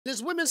It's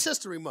Women's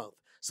History Month,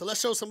 so let's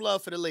show some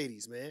love for the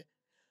ladies, man.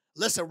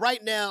 Listen,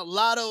 right now,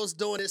 Latto's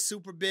doing it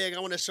super big. I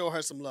want to show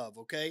her some love,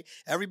 okay?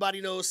 Everybody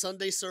knows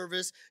Sunday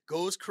service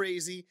goes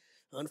crazy.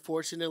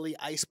 Unfortunately,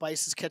 Ice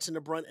Spice is catching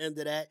the brunt end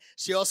of that.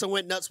 She also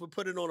went nuts with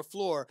Put It on the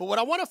Floor. But what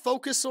I want to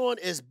focus on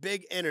is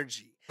Big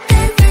Energy.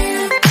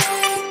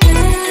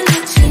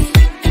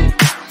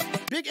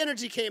 Big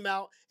Energy came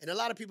out, and a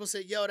lot of people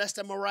said, yo, that's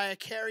the Mariah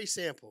Carey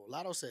sample.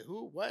 Latto said,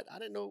 who? What? I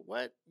didn't know.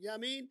 What? You know what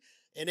I mean?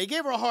 And they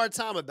gave her a hard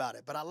time about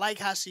it, but I like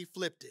how she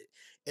flipped it.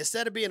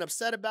 Instead of being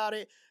upset about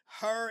it,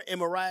 her and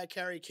Mariah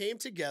Carey came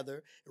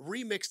together,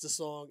 remixed the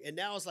song, and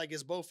now it's like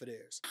it's both of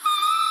theirs.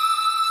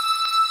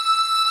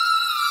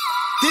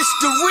 This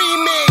the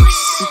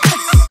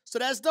remix! So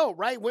that's dope,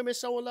 right? Women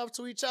showing love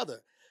to each other.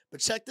 But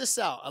check this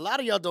out. A lot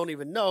of y'all don't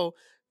even know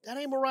that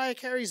ain't Mariah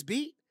Carey's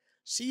beat.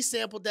 She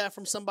sampled that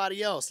from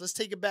somebody else. Let's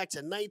take it back to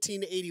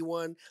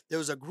 1981. There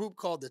was a group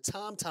called the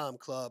Tom Tom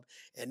Club,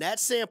 and that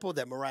sample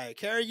that Mariah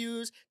Carey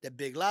used, that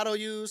Big Latto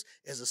used,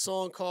 is a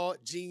song called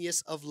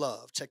Genius of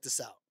Love. Check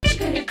this out.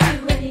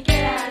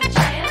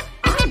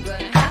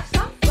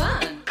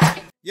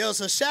 Yo,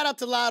 so shout out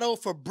to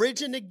Latto for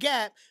bridging the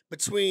gap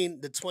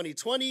between the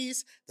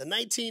 2020s, the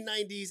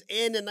 1990s,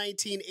 and the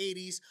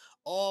 1980s,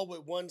 all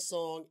with one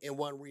song and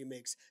one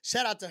remix.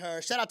 Shout out to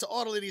her. Shout out to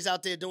all the ladies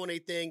out there doing their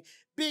thing.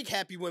 Big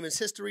happy Women's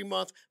History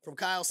Month from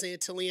Kyle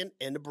Santillian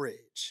and The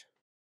Bridge.